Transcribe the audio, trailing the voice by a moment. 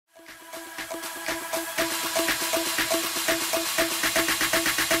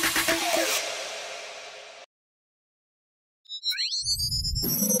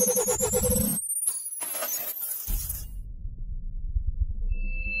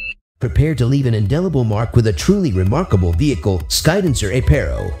Prepare to leave an indelible mark with a truly remarkable vehicle, Skydancer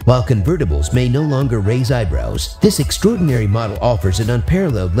Apero. While convertibles may no longer raise eyebrows, this extraordinary model offers an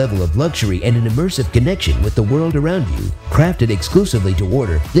unparalleled level of luxury and an immersive connection with the world around you. Crafted exclusively to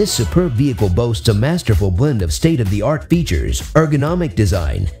order, this superb vehicle boasts a masterful blend of state-of-the-art features, ergonomic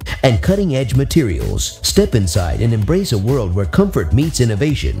design, and cutting-edge materials. Step inside and embrace a world where comfort meets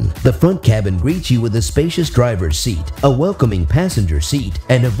innovation. The front cabin greets you with a spacious driver's seat, a welcoming passenger seat,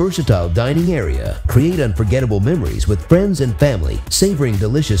 and a versatile dining area. Create unforgettable memories with friends and family, savoring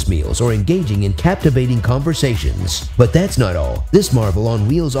delicious meals or engaging in captivating conversations. But that's not all. This marvel on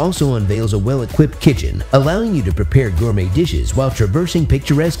wheels also unveils a well-equipped kitchen, allowing you to prepare gourmet dishes while traversing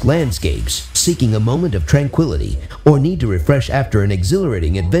picturesque landscapes. Seeking a moment of tranquility or need to refresh after an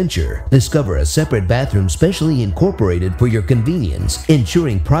exhilarating adventure, discover a separate bathroom specially incorporated for your convenience,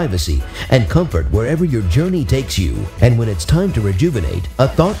 ensuring privacy and comfort wherever your journey takes you. And when it's time to rejuvenate, a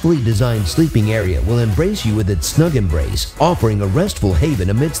thoughtfully designed sleeping area will embrace you with its snug embrace, offering a restful haven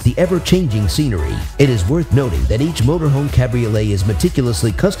amidst the ever-changing scenery. It is worth noting that each motorhome cabriolet is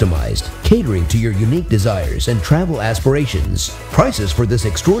meticulously customized, catering to your unique desires and travel aspirations. Prices for this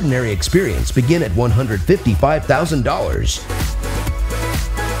extraordinary experience begin at $155,000.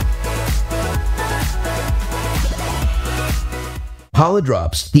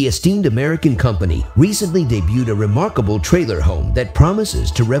 Polydrops, the esteemed American company, recently debuted a remarkable trailer home that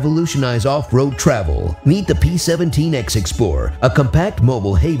promises to revolutionize off-road travel. Meet the P17X Explorer, a compact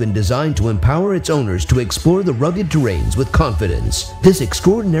mobile haven designed to empower its owners to explore the rugged terrains with confidence. This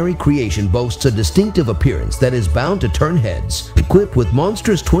extraordinary creation boasts a distinctive appearance that is bound to turn heads. Equipped with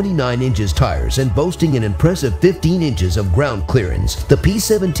monstrous 29 inches tires and boasting an impressive 15 inches of ground clearance, the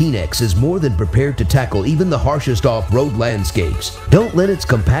P17X is more than prepared to tackle even the harshest off-road landscapes. Don't let its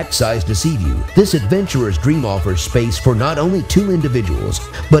compact size deceive you. This adventurer's dream offers space for not only two individuals,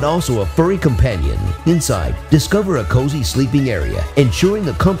 but also a furry companion. Inside, discover a cozy sleeping area, ensuring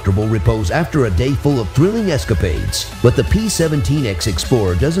a comfortable repose after a day full of thrilling escapades. But the P17X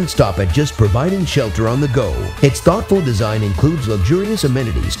Explorer doesn't stop at just providing shelter on the go. Its thoughtful design includes luxurious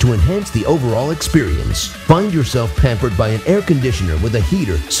amenities to enhance the overall experience. Find yourself pampered by an air conditioner with a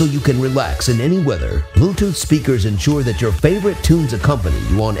heater so you can relax in any weather. Bluetooth speakers ensure that your favorite tunes accompany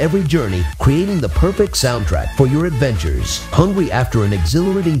you on every journey, creating the perfect soundtrack for your adventures. Hungry after an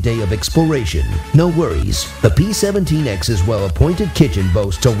exhilarating day of exploration? No worries. The P17X's well-appointed kitchen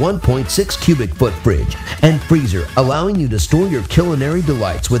boasts a 1.6 cubic foot fridge and freezer, allowing you to store your culinary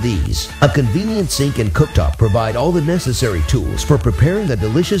delights with ease. A convenient sink and cooktop provide all the necessary tools for preparing a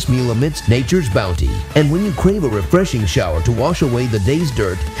delicious meal amidst nature's bounty. And when you crave a refreshing shower to wash away the day's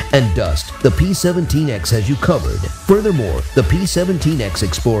dirt and dust, the P17X has you covered. Furthermore, the P17X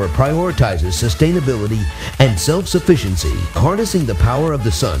Explorer prioritizes sustainability and self-sufficiency. Harnessing the power of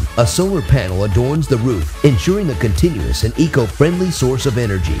the sun, a solar panel adorns the roof, ensuring a continuous and eco-friendly source of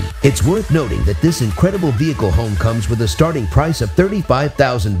energy. It's worth noting that this incredible vehicle home comes with a starting price of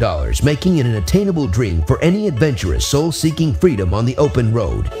 $35,000, making it an attainable dream for any adventurous soul seeking freedom on the open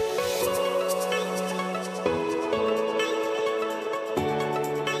road.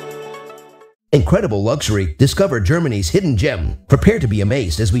 Incredible luxury. Discover Germany's hidden gem. Prepare to be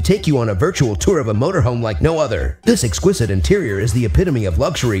amazed as we take you on a virtual tour of a motorhome like no other. This exquisite interior is the epitome of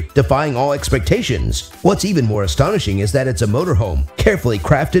luxury, defying all expectations. What's even more astonishing is that it's a motorhome, carefully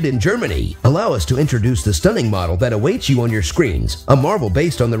crafted in Germany. Allow us to introduce the stunning model that awaits you on your screens, a marvel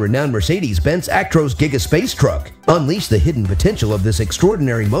based on the renowned Mercedes-Benz Actros Giga Space Truck. Unleash the hidden potential of this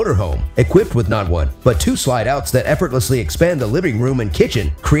extraordinary motorhome, equipped with not one, but two slide-outs that effortlessly expand the living room and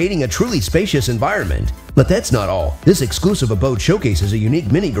kitchen, creating a truly spacious environment. But that's not all. This exclusive abode showcases a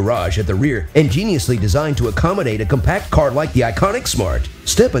unique mini garage at the rear, ingeniously designed to accommodate a compact car like the iconic Smart.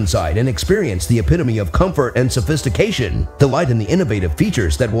 Step inside and experience the epitome of comfort and sophistication. Delight in the innovative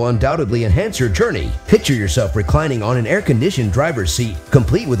features that will undoubtedly enhance your journey. Picture yourself reclining on an air-conditioned driver's seat,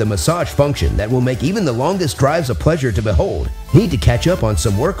 complete with a massage function that will make even the longest drives a pleasure to behold. Need to catch up on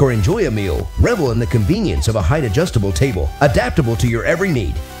some work or enjoy a meal? Revel in the convenience of a height-adjustable table, adaptable to your every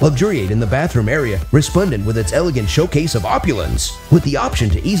need. Luxuriate in the bathroom area, resplendent with its elegant showcase of opulence. With the option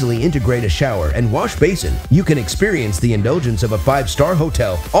to easily integrate a shower and wash basin, you can experience the indulgence of a 5-star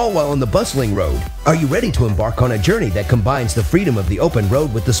hotel, all while on the bustling road. Are you ready to embark on a journey that combines the freedom of the open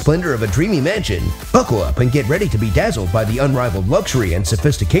road with the splendor of a dreamy mansion? Buckle up and get ready to be dazzled by the unrivaled luxury and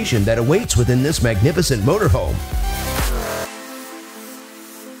sophistication that awaits within this magnificent motorhome.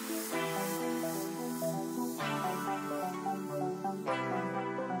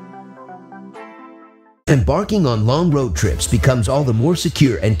 Embarking on long road trips becomes all the more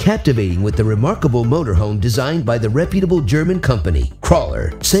secure and captivating with the remarkable motorhome designed by the reputable German company.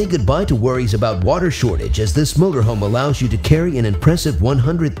 crawler. Say goodbye to worries about water shortage, as this motorhome allows you to carry an impressive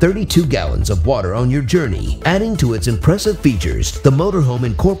 132 gallons of water on your journey. Adding to its impressive features, the motorhome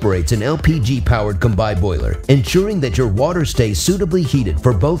incorporates an LPG-powered combined boiler, ensuring that your water stays suitably heated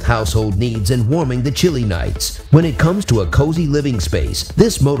for both household needs and warming the chilly nights. When it comes to a cozy living space,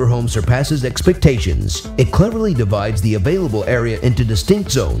 this motorhome surpasses expectations. It cleverly divides the available area into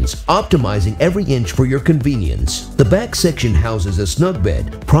distinct zones, optimizing every inch for your convenience. The back section houses a snug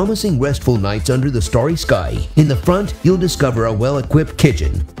bed, promising restful nights under the starry sky. In the front, you'll discover a well-equipped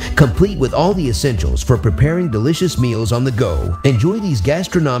kitchen, complete with all the essentials for preparing delicious meals on the go. Enjoy these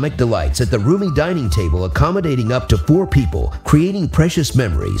gastronomic delights at the roomy dining table, accommodating up to 4 people, creating precious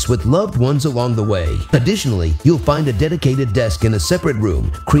memories with loved ones along the way. Additionally, you'll find a dedicated desk in a separate room,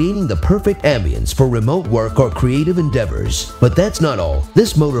 creating the perfect ambience for remote work or creative endeavors. But that's not all.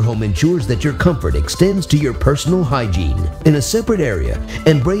 This motorhome ensures that your comfort extends to your personal hygiene. In a separate area,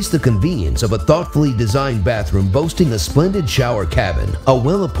 embrace the convenience of a thoughtfully designed bathroom boasting a splendid shower cabin, a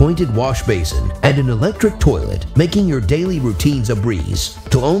well-appointed wash basin, and an electric toilet, making your daily routines a breeze.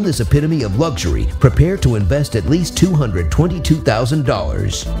 To own this epitome of luxury, prepare to invest at least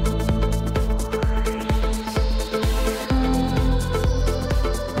 $222,000.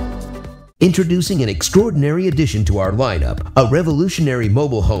 Introducing an extraordinary addition to our lineup, a revolutionary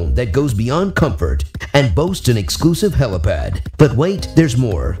mobile home that goes beyond comfort and boasts an exclusive helipad. But wait, there's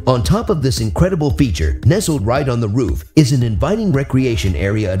more. On top of this incredible feature, nestled right on the roof, is an inviting recreation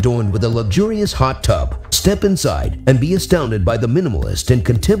area adorned with a luxurious hot tub. Step inside and be astounded by the minimalist and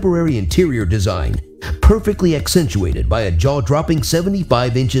contemporary interior design, perfectly accentuated by a jaw-dropping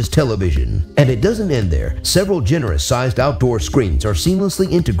 75 inches television. And it doesn't end there. Several generous-sized outdoor screens are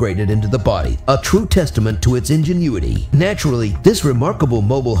seamlessly integrated into the body, a true testament to its ingenuity. Naturally, this remarkable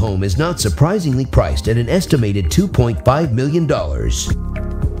mobile home is not surprisingly priced at an estimated $2.5 million.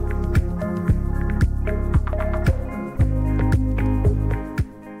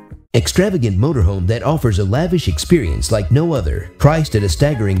 Extravagant motorhome that offers a lavish experience like no other. Priced at a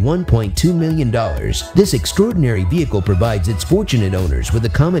staggering $1.2 million, this extraordinary vehicle provides its fortunate owners with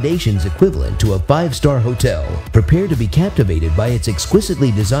accommodations equivalent to a 5-star hotel. Prepare to be captivated by its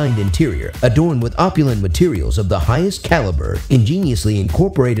exquisitely designed interior, adorned with opulent materials of the highest caliber. Ingeniously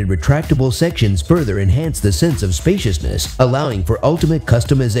incorporated retractable sections further enhance the sense of spaciousness, allowing for ultimate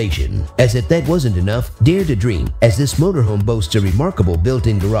customization. As if that wasn't enough, dare to dream, as this motorhome boasts a remarkable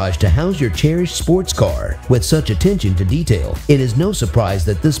built-in garage to house your cherished sports car. With such attention to detail, it is no surprise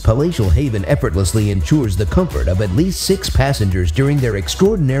that this palatial haven effortlessly ensures the comfort of at least 6 passengers during their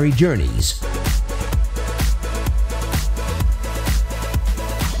extraordinary journeys.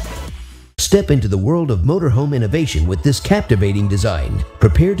 Step into the world of motorhome innovation with this captivating design.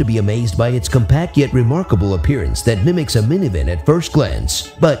 Prepare to be amazed by its compact yet remarkable appearance that mimics a minivan at first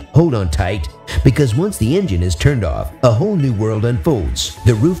glance. But hold on tight, because once the engine is turned off, a whole new world unfolds.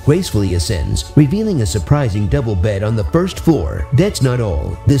 The roof gracefully ascends, revealing a surprising double bed on the first floor. That's not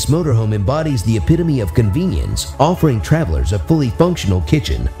all. This motorhome embodies the epitome of convenience, offering travelers a fully functional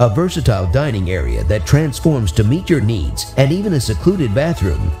kitchen, a versatile dining area that transforms to meet your needs, and even a secluded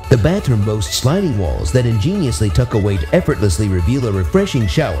bathroom. The bathroom boasts sliding walls that ingeniously tuck away to effortlessly reveal a refreshing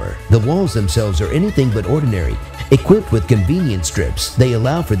shower. The walls themselves are anything but ordinary. Equipped with convenient strips, they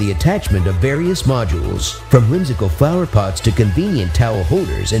allow for the attachment of various modules. From whimsical flower pots to convenient towel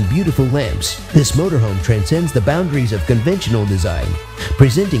holders and beautiful lamps, this motorhome transcends the boundaries of conventional design,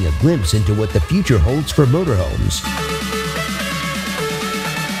 presenting a glimpse into what the future holds for motorhomes.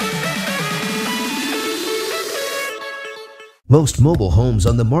 Most mobile homes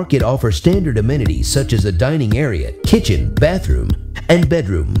on the market offer standard amenities such as a dining area, kitchen, bathroom, and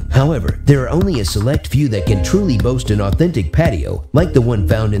bedroom. However, there are only a select few that can truly boast an authentic patio, like the one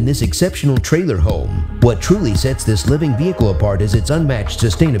found in this exceptional trailer home. What truly sets this living vehicle apart is its unmatched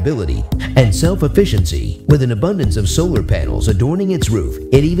sustainability and self-efficiency. With an abundance of solar panels adorning its roof,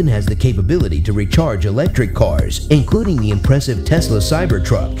 it even has the capability to recharge electric cars, including the impressive Tesla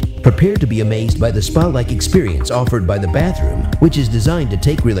Cybertruck. Prepare to be amazed by the spa-like experience offered by the bathroom, which is designed to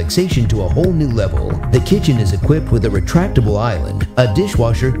take relaxation to a whole new level. The kitchen is equipped with a retractable island, a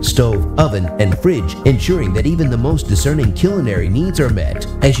dishwasher, stove, oven, and fridge, ensuring that even the most discerning culinary needs are met.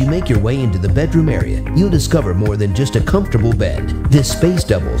 As you make your way into the bedroom area, you'll discover more than just a comfortable bed. This space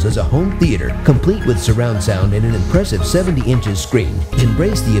doubles as a home theater, complete with surround sound and an impressive 70 inches screen.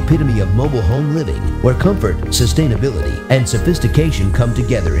 Embrace the epitome of mobile home living, where comfort, sustainability, and sophistication come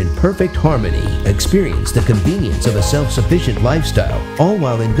together in perfect harmony. Experience the convenience of a self-sufficient lifestyle, all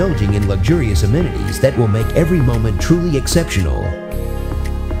while indulging in luxurious amenities that will make every moment truly exceptional.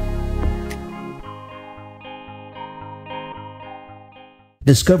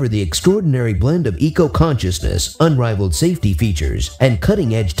 Discover the extraordinary blend of eco-consciousness, unrivaled safety features, and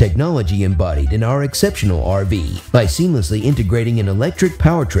cutting-edge technology embodied in our exceptional RV. By seamlessly integrating an electric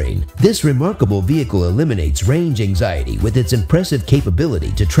powertrain, this remarkable vehicle eliminates range anxiety with its impressive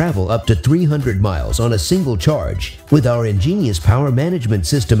capability to travel up to 300 miles on a single charge. With our ingenious power management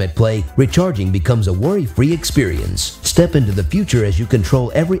system at play, recharging becomes a worry-free experience. Step into the future as you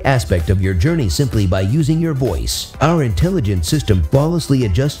control every aspect of your journey simply by using your voice. Our intelligent system flawlessly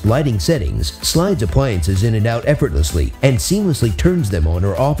adjusts lighting settings, slides appliances in and out effortlessly, and seamlessly turns them on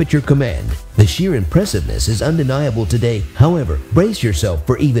or off at your command. The sheer impressiveness is undeniable today. However, brace yourself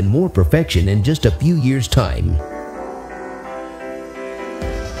for even more perfection in just a few years' time.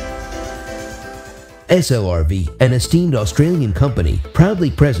 SLRV, an esteemed Australian company, proudly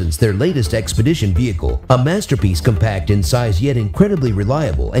presents their latest expedition vehicle, a masterpiece compact in size yet incredibly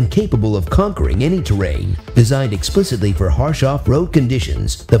reliable and capable of conquering any terrain. Designed explicitly for harsh off-road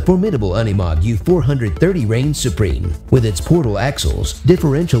conditions, the formidable Unimog U430 reigns supreme. With its portal axles,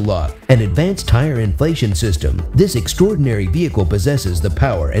 differential lock, and advanced tire inflation system, this extraordinary vehicle possesses the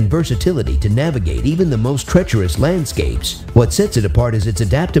power and versatility to navigate even the most treacherous landscapes. What sets it apart is its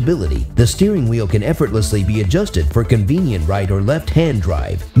adaptability. The steering wheel can effortlessly be adjusted for convenient right or left-hand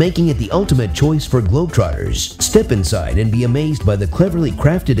drive, making it the ultimate choice for globetrotters. Step inside and be amazed by the cleverly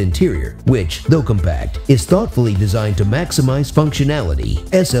crafted interior, which, though compact, is thoughtfully designed to maximize functionality.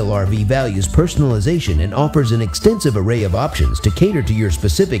 SLRV values personalization and offers an extensive array of options to cater to your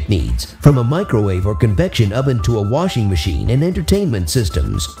specific needs, from a microwave or convection oven to a washing machine and entertainment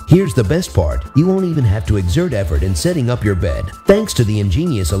systems. Here's the best part: you won't even have to exert effort in setting up your bed, thanks to the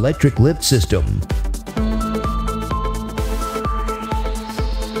ingenious electric lift system.